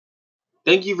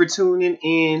Thank you for tuning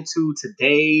in to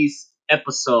today's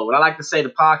episode. I like to say the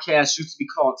podcast used to be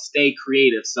called Stay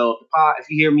Creative. So if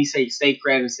you hear me say Stay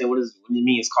Creative and say what do you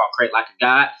mean it's called Create Like a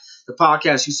God, the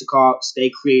podcast used to call Stay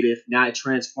Creative. Now it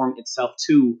transformed itself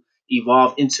to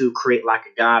evolve into Create Like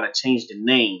a God. I changed the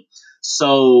name.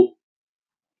 So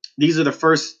these are the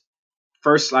first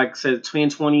like I said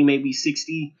 20, maybe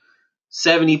 60,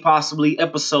 70 possibly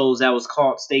episodes that was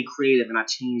called Stay Creative, and I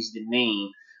changed the name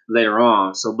later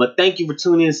on. So, but thank you for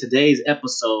tuning in to today's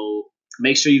episode.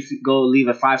 Make sure you go leave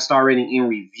a 5-star rating and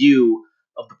review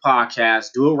of the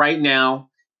podcast. Do it right now.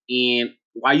 And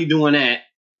while you're doing that,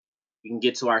 we can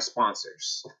get to our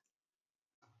sponsors.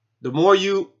 The more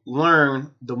you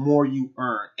learn, the more you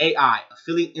earn. AI,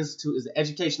 Affiliate Institute, is an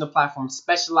educational platform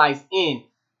specialized in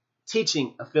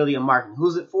teaching affiliate marketing.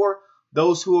 Who's it for?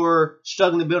 Those who are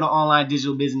struggling to build an online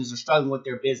digital business or struggling with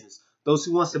their business. Those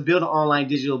who wants to build an online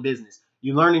digital business.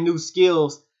 You're learning new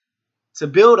skills to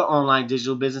build an online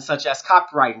digital business, such as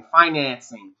copywriting,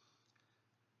 financing,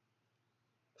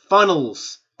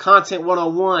 funnels, content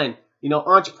 101,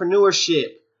 entrepreneurship,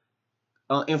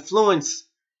 influence,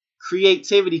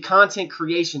 creativity, content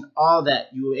creation, all that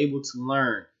you were able to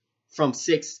learn from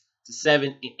 6 to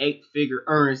 7 and 8-figure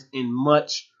earners and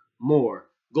much more.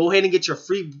 Go ahead and get your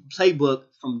free playbook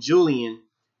from Julian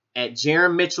at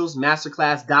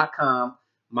jaronmitchellsmasterclass.com.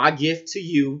 My gift to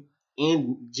you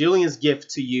and Julian's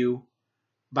gift to you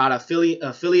about affiliate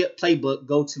playbook.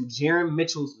 Go to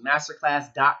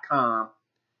jaronmitchellsmasterclass.com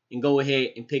and go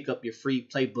ahead and pick up your free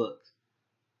playbook.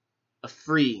 A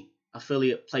free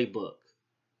affiliate playbook.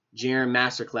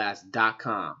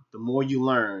 jaronmasterclass.com. The more you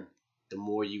learn, the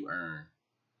more you earn.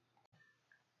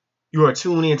 You are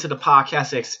tuning into the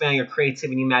podcast to expand your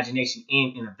creativity, imagination,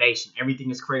 and innovation.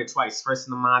 Everything is created twice. First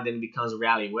in the mind, then it becomes a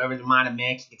reality. Wherever the mind of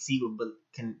man can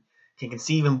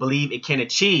conceive and believe, it can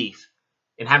achieve.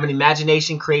 And having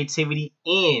imagination, creativity,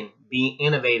 and being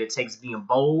innovative takes being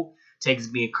bold, takes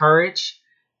being courage,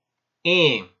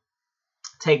 and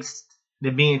takes the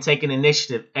being taking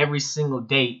initiative every single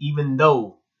day, even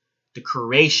though the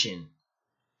creation,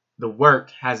 the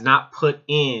work has not put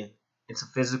into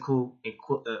physical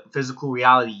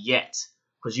reality yet,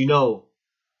 because you know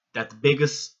that the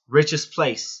biggest, richest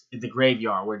place is the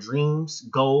graveyard, where dreams,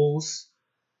 goals,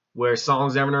 where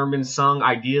songs have never been sung,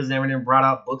 ideas never been brought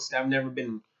out, books that have never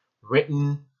been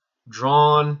written,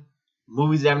 drawn,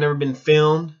 movies that have never been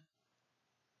filmed,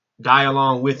 die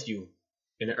along with you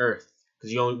in the earth,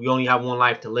 because you only have one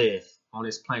life to live on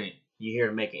this planet. You're here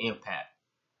to make an impact,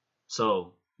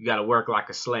 so you got to work like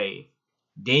a slave.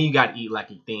 Then you got to eat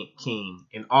like a king,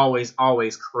 and always,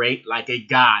 always create like a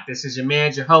god. This is your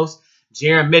man, your host,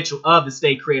 Jaron Mitchell of the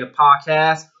Stay Creative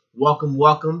Podcast. Welcome,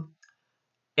 welcome,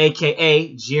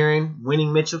 a.k.a. Jaron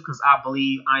Winning Mitchell, because I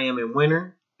believe I am a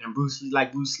winner. And Bruce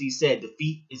Lee said,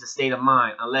 defeat is a state of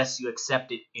mind unless you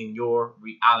accept it in your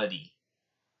reality.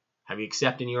 Have you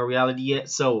accepted your reality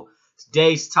yet? So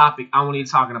today's topic I want to be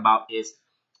talking about is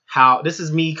how, this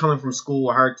is me coming from school.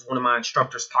 I heard one of my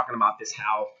instructors talking about this,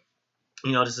 how,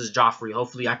 this is Joffrey.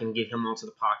 Hopefully I can get him onto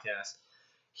the podcast.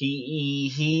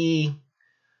 He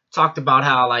talked about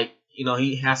how, like,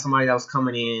 he had somebody that was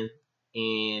coming in,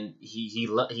 and he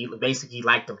basically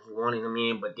liked him. He wanted him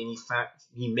in, but then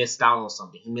he missed out on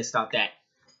something. He missed out that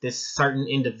this certain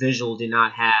individual did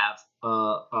not have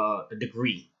a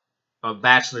degree, a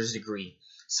bachelor's degree,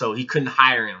 so he couldn't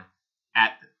hire him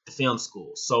at the film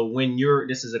school. So when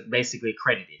this is basically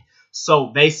accredited. So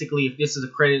basically, if this is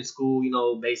accredited school,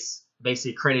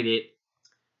 basically accredited,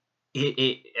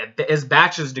 as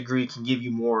bachelor's degree can give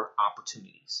you more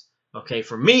opportunities. Okay,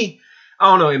 for me, I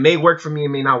don't know. It may work for me. It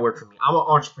may not work for me. I'm an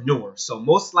entrepreneur, so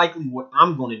most likely what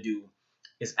I'm going to do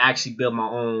is actually build my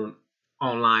own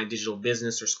online digital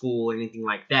business or school or anything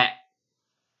like that.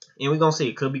 And we're gonna see.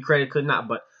 It could be credit, could not,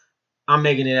 but I'm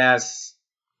making it as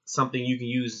something you can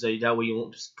use, so that way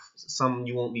you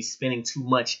won't be spending too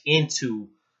much into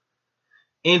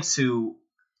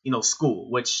school.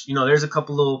 Which, there's a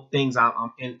couple little things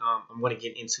I'm going to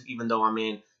get into, even though I'm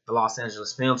in the Los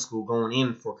Angeles Film School going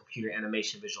in for computer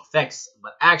animation visual effects.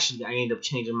 But actually, I ended up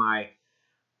changing my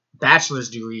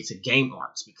bachelor's degree to game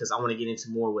arts, because I want to get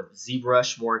into more with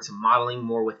ZBrush, more into modeling,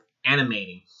 more with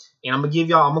animating. And I'm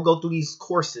gonna go through these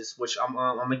courses, which I'm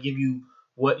gonna give you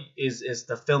what is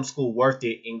the film school worth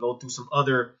it, and go through some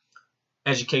other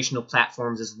educational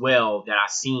platforms as well that I've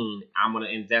seen. I'm gonna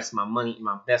invest my money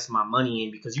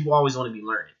in, because you always want to be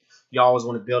learning. You always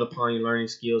want to build upon your learning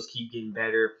skills, keep getting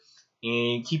better,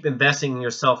 and keep investing in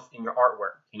yourself, in your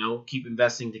artwork. Keep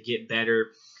investing to get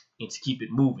better and to keep it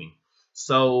moving.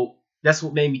 So that's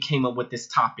what made me came up with this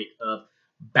topic of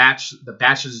the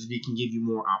bachelor's degree can give you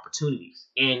more opportunities.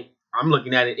 And I'm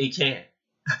looking at it. It can.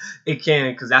 It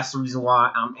can, because that's the reason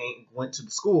why went to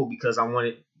the school, because I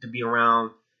wanted to be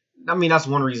around. I mean, that's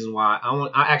one reason why I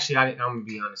want. I'm gonna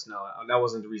be honest. No, that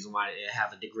wasn't the reason why they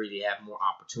have a degree. They have more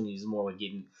opportunities, more with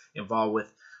getting involved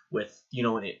with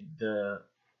the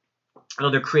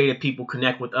other creative people,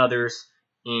 connect with others,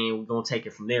 and we're gonna take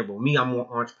it from there. But me, I'm more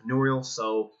entrepreneurial,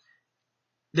 so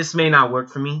this may not work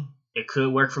for me. It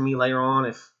could work for me later on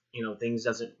if things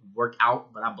doesn't work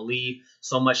out, but I believe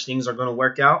so much things are gonna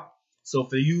work out. So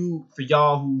for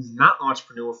y'all who's not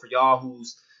entrepreneur, for y'all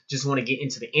who's just want to get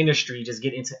into the industry, just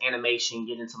get into animation,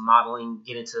 get into modeling,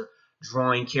 get into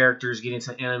drawing characters, get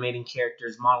into animating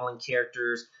characters, modeling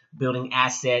characters, building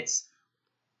assets.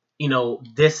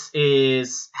 This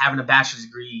is having a bachelor's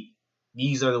degree.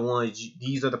 These are the ones.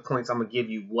 These are the points I'm gonna give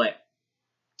you what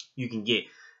you can get.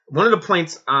 One of the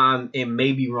points, it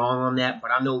may be wrong on that,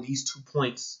 but I know these 2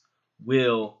 points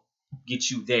will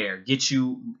get you there, give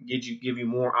you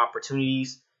more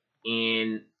opportunities,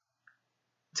 and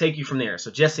take you from there.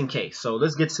 So just in case. So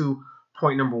let's get to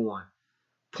point number one.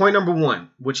 Point number one,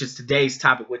 which is today's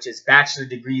topic, which is bachelor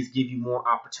degrees give you more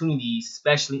opportunities,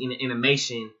 especially in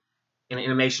animation,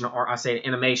 or I say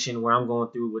animation, where I'm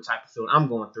going through, what type of field I'm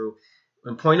going through.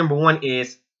 And point number one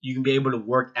is you can be able to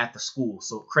work at the school.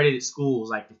 So accredited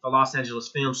schools like the Los Angeles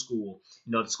Film School,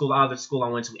 the other school I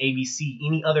went to, ABC,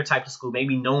 any other type of school,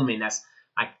 maybe Noman, that's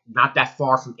like not that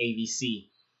far from ABC.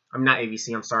 I'm not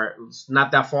ABC, I'm sorry. It's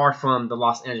not that far from the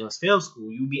Los Angeles Film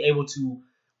School. You'll be able to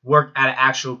work at an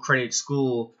actual accredited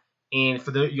school. And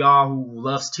for y'all who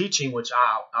loves teaching, which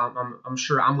I'm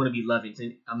sure I'm going to be loving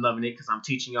it. I'm loving it because I'm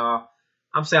teaching y'all.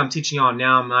 I'm saying I'm teaching y'all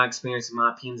now my experience and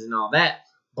my opinions and all that.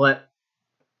 But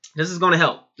this is going to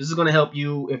help. This is going to help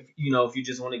you if you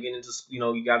just want to get into,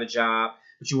 you got a job,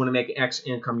 but you want to make an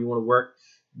extra income, you want to work,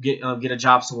 get a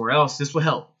job somewhere else. This will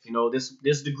help.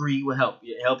 This degree will help.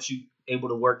 It helps you able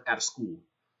to work at a school,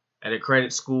 at a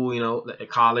credit school, at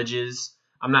colleges.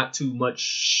 I'm not too much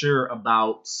sure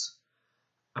about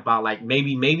like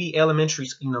maybe elementary,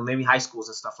 maybe high schools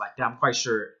and stuff like that. I'm quite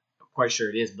sure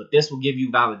it is, but this will give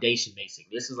you validation.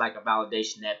 Basically, this is like a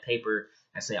validation, that paper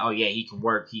and say, oh yeah, he can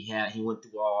work. He went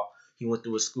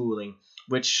through his schooling,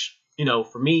 which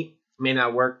for me may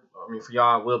not work. I mean, for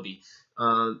y'all it will be.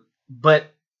 But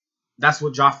that's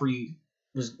what Joffrey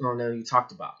was he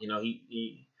talked about.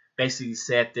 He basically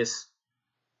said this.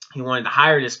 He wanted to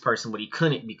hire this person, but he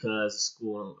couldn't because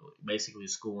the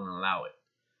school wouldn't allow it.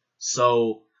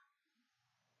 So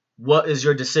what is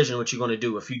your decision? What you're going to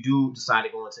do if you do decide to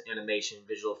go into animation,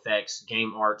 visual effects,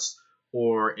 game arts,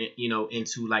 or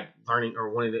into like learning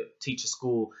or wanting to teach a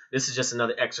school? This is just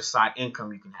another extra side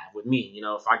income you can have. With me,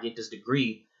 if I get this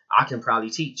degree, I can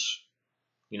probably teach.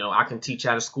 I can teach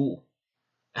out of school.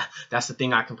 That's the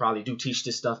thing I can probably do, teach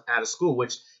this stuff out of school.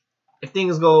 Which if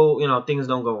things things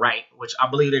don't go right, which I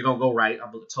believe they're gonna go right.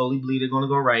 I totally believe they're gonna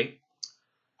go right.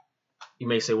 You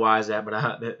may say, why is that? But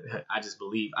I just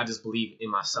believe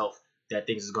in myself that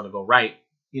things is going to go right.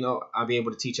 I'll be able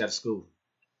to teach out of school.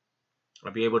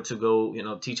 I'll be able to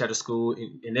go, teach out of school.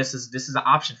 And this is an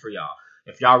option for y'all.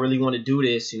 If y'all really want to do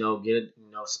this,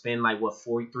 spend like what,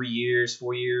 4 years.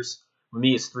 For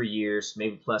me, it's 3 years,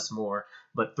 maybe plus more.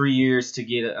 But 3 years to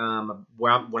get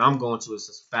what I'm going to is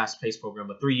a fast-paced program.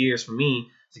 But 3 years for me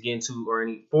to get into, or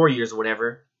any 4 years or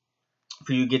whatever,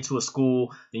 for you to get to a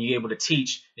school, then you're able to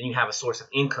teach, then you have a source of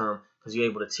income because you're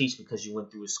able to teach because you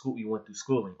went through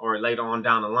schooling. Or later on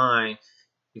down the line,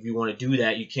 if you want to do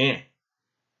that, you can.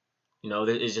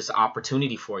 It's just an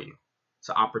opportunity for you. It's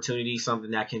an opportunity, something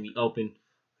that can be open,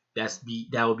 that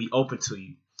will be open to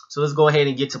you. So let's go ahead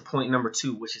and get to point number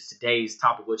 2, which is today's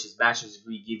topic, which is bachelor's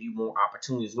degree give you more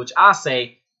opportunities, which I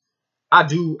say I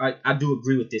do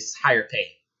agree with this. Higher pay.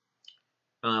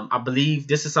 I believe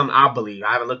this is something I believe.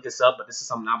 I haven't looked this up, but this is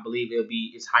something I believe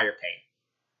it's higher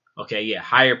pay. Okay, yeah,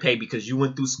 higher pay because you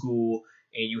went through school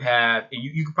and you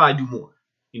could probably do more.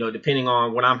 Depending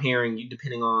on what I'm hearing,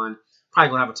 depending on, probably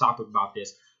gonna have a topic about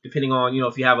this. Depending on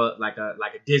if you have a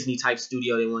Disney type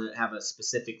studio, they want to have a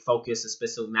specific focus, a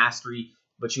specific mastery,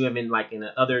 but you haven't like in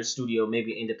another studio,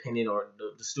 maybe independent, or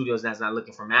the studios that's not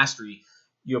looking for mastery.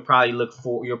 You'll probably look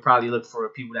for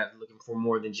people that are looking for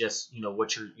more than just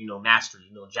what you're mastery,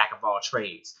 jack of all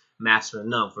trades, master of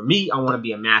none. For me, I want to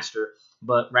be a master,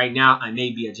 but right now I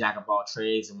may be a jack of all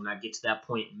trades, and when I get to that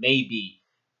point, maybe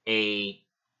a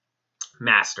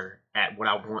master at what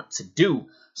I want to do.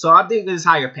 So I think it's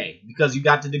higher pay because you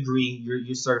got the degree,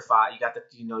 you're certified, you got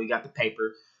the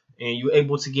paper, and you're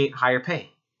able to get higher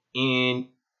pay, and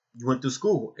you went through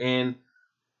school and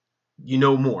you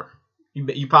know more.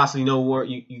 You possibly know more.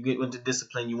 You get into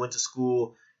discipline. You went to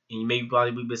school, and you maybe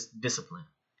probably be disciplined.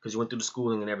 because you went through the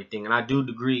schooling and everything. And I do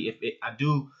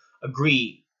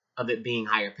agree of it being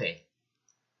higher pay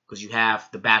because you have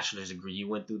the bachelor's degree. You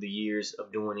went through the years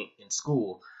of doing it in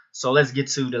school. So let's get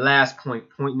to the last point,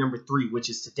 point number 3, which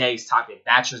is today's topic.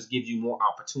 Bachelors give you more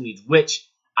opportunities, which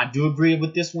I do agree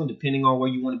with this one, depending on where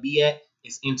you want to be at,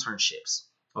 is internships.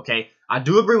 Okay, I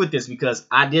do agree with this because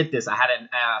I did this. I had an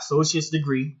associate's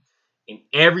degree, and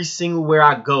every single where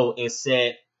I go, it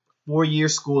said 4-year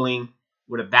schooling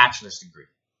with a bachelor's degree.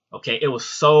 Okay, it was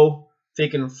so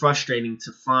freaking frustrating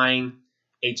to find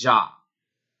a job.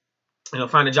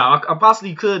 Find a job. I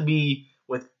possibly could be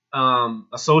with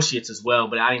associates as well,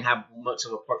 but I didn't have much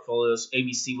of a portfolio.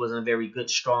 ABC wasn't a very good,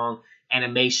 strong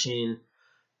animation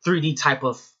 3D type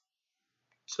of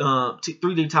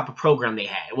program they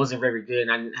had. It wasn't very good,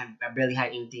 and I barely had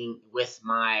anything with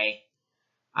my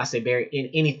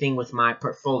anything with my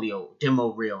portfolio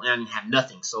demo reel, and I didn't have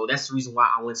nothing. So that's the reason why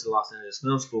I went to the Los Angeles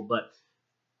Film School. But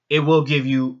it will give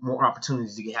you more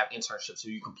opportunities to have internships, so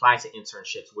you can apply to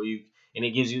internships and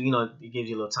it gives you, it gives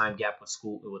you a little time gap with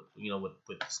school, with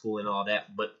school and all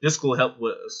that. But this school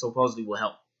supposedly will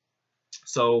help.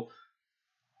 So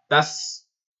that's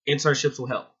internships will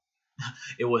help.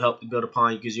 It will help to build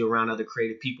upon you because you're around other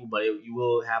creative people, but you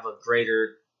will have a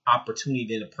greater opportunity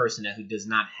than a person who does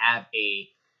not have a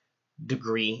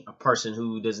degree, a person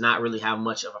who does not really have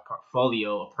much of a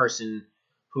portfolio, a person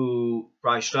who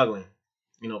probably struggling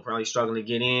to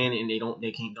get in, and they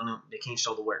can't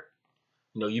show the work.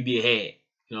 You be ahead,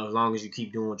 as long as you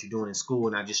keep doing what you're doing in school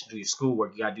and not just do your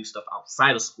schoolwork. You gotta do stuff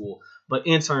outside of school. But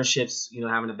internships,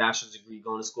 having a bachelor's degree,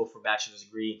 going to school for a bachelor's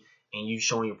degree, and you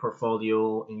showing your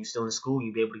portfolio and you still in school,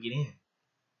 you'll be able to get in.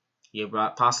 Yeah,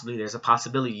 possibly there's a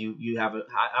possibility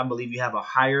I believe you have a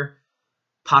higher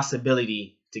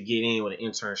possibility to get in with an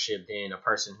internship than a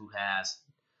person who has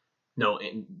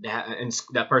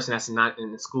that person that's not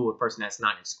in school, a person that's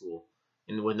not in school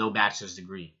and with no bachelor's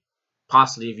degree.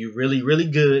 Possibly, if you're really, really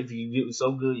good, if you get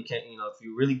so good you can't, if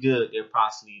you're really good, they'll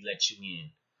possibly let you in.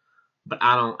 But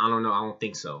I don't know. I don't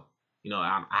think so.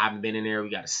 I haven't been in there. We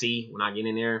got to see when I get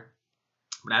in there.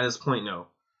 But at this point, no.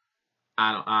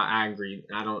 I agree.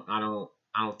 I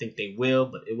don't think they will,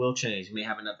 but it will change. We may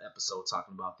have another episode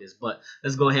talking about this. But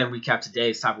let's go ahead and recap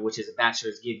today's topic, which is a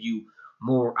bachelor's give you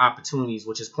more opportunities,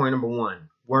 which is point number 1.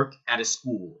 Work at a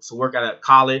school. So work at a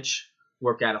college.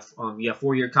 Work at a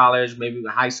 4-year college, maybe a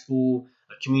high school,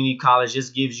 a community college.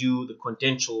 Just gives you the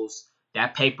credentials,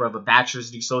 that paper of a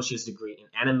bachelor's, associate's degree in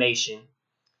animation,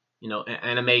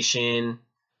 animation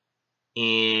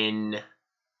in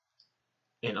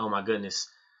oh my goodness,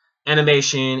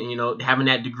 animation, having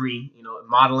that degree,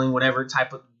 modeling, whatever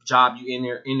type of job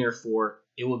you in there for,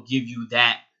 it will give you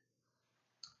that.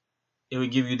 It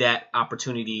would give you that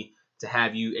opportunity to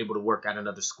have you able to work at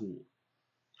another school.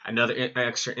 Another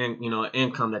extra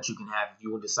income that you can have if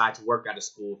you would decide to work at a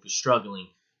school if you're struggling,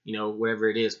 whatever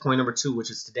it is. Point number 2,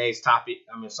 which is today's topic.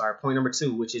 Point number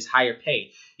 2, which is higher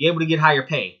pay. You're able to get higher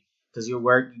pay because your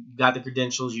work, you got the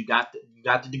credentials, you got the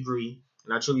degree,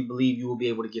 and I truly believe you will be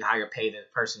able to get higher pay than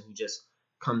a person who just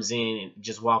comes in and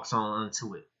just walks on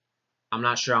into it. I'm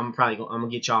not sure. I'm gonna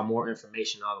get y'all more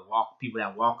information on people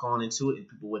that walk on into it and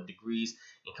people with degrees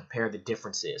and compare the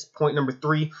differences. Point number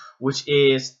 3, which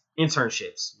is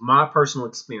internships. My personal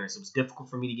experience, it was difficult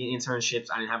for me to get internships.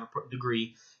 I didn't have a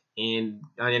degree, and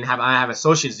I have an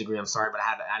associate's degree. I'm sorry, but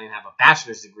I didn't have a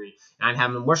bachelor's degree. And I didn't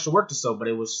have much to work to so, but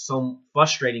it was so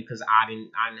frustrating because I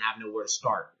didn't have nowhere to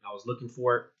start. I was looking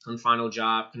for it, couldn't find no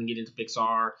job, couldn't get into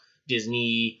Pixar,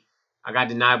 Disney. I got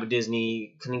denied with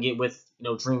Disney, couldn't get with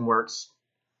DreamWorks,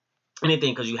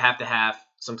 anything, because you have to have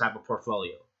some type of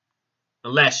portfolio.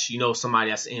 Unless you know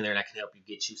somebody that's in there that can help you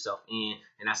get yourself in,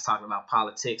 and that's talking about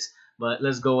politics. But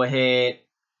let's go ahead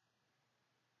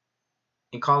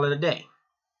and call it a day.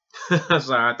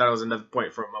 Sorry, I thought it was another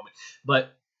point for a moment.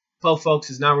 But,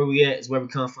 folks, it's not where we at. It's where we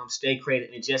come from. Stay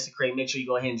creative and just to create. Make sure you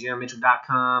go ahead and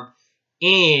JaronMitchell.com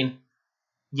and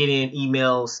get in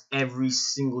emails every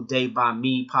single day by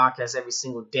me, podcasts every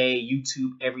single day,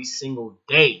 YouTube every single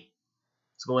day.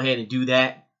 So go ahead and do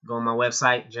that. Go on my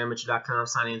website, JaronMitchell.com,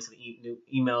 sign into the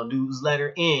email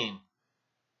newsletter, and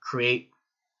create.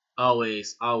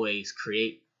 Always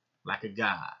create like a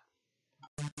god.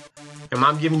 And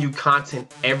I'm giving you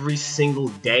content every single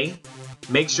day.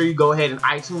 Make sure you go ahead and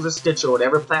iTunes or Stitcher,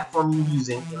 whatever platform you're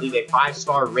using, and leave a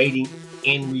 5-star rating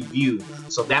and review.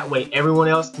 So that way everyone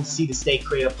else can see the Stay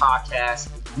Creative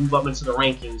podcast, move up into the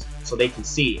rankings so they can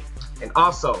see it. And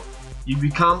also, you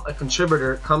become a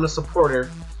contributor, become a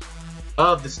supporter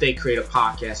of the Stay Creative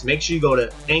podcast. Make sure you go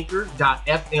to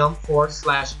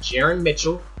anchor.fm/Jaron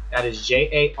Mitchell. That is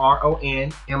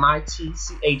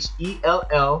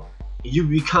JaronMitchell. you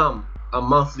become a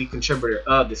monthly contributor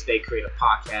of the Stay Creative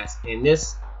Podcast. And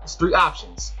this is 3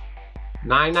 options: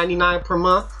 $9.99 per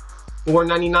month,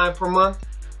 $4.99 per month,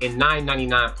 and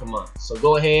 $9.99 per month. So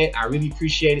go ahead. I really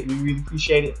appreciate it. We really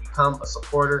appreciate it. Become a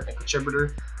supporter and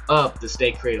contributor of the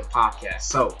Stay Creative Podcast.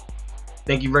 So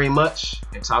thank you very much,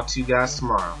 and talk to you guys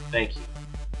tomorrow. Thank you.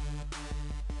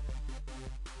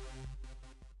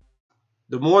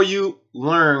 The more you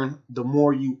learn, the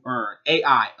more you earn.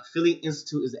 AI, Affiliate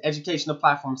Institute, is an educational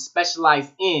platform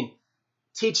specialized in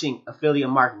teaching affiliate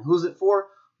marketing. Who's it for?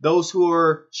 Those who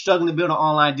are struggling to build an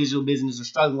online digital business or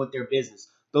struggling with their business.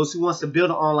 Those who wants to build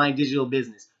an online digital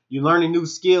business. You're learning new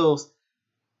skills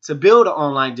to build an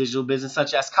online digital business,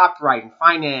 such as copywriting,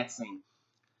 financing,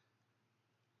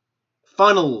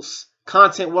 funnels,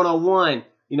 content 101,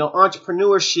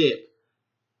 entrepreneurship,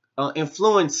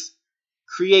 influence,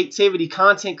 creativity,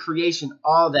 content creation,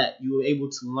 all that you were able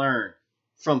to learn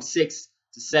from 6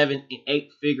 to 7 and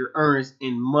 8 figure earners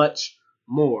and much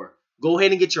more. Go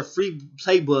ahead and get your free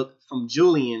playbook from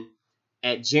Julian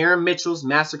at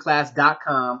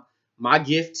JaronMitchellsMasterclass.com. My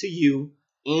gift to you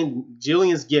and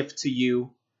Julian's gift to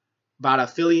you about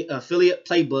affiliate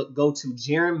playbook. Go to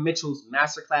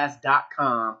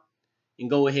JaronMitchellsMasterclass.com and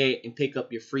go ahead and pick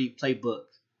up your free playbook,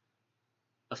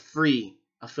 a free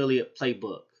affiliate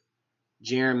playbook.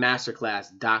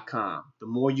 JaronMasterclass.com. The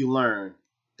more you learn,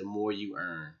 the more you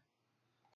earn.